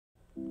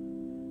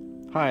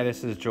Hi,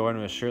 this is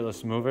Jordan with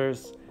Shirtless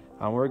Movers.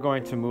 We're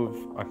going to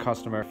move a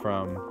customer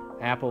from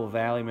Apple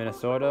Valley,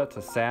 Minnesota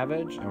to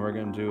Savage, and we're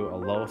going to do a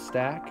low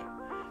stack.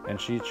 And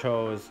she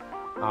chose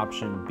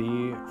option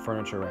B,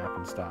 furniture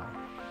wrapping style.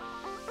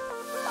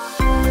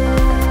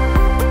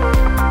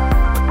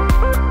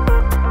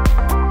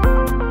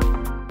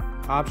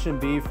 Option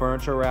B,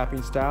 furniture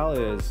wrapping style,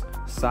 is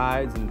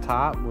sides and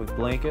top with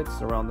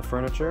blankets around the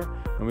furniture,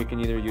 and we can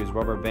either use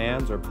rubber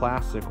bands or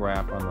plastic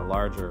wrap on the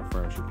larger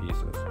furniture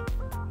pieces.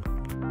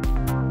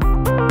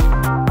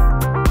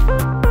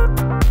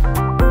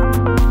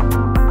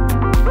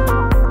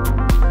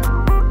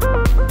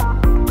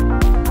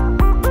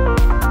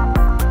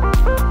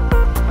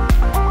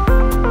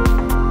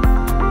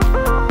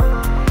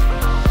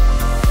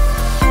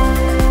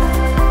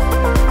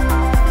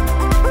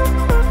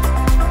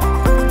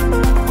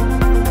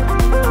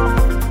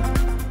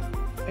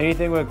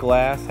 Anything with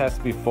glass has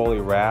to be fully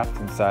wrapped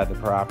inside the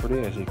property,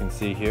 as you can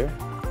see here.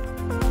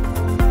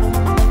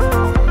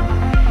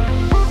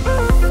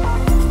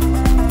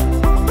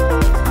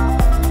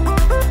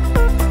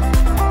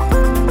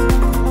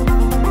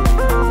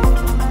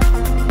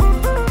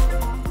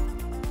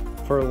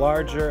 For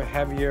larger,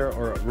 heavier,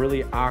 or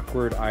really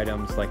awkward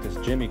items like this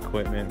gym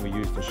equipment, we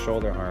use the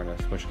shoulder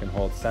harness, which can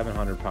hold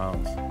 700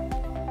 pounds.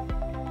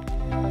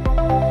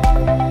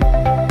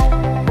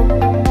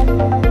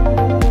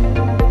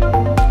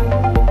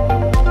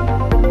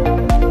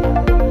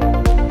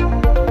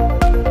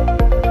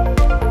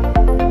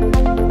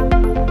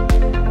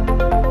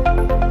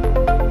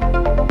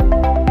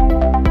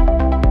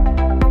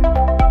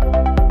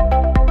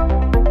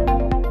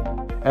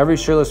 Every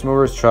Shirtless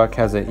Movers truck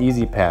has an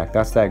Easy Pack.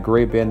 That's that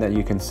gray bin that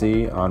you can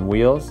see on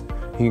wheels.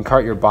 You can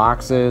cart your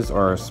boxes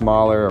or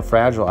smaller or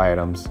fragile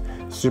items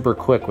super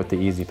quick with the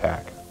Easy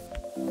Pack.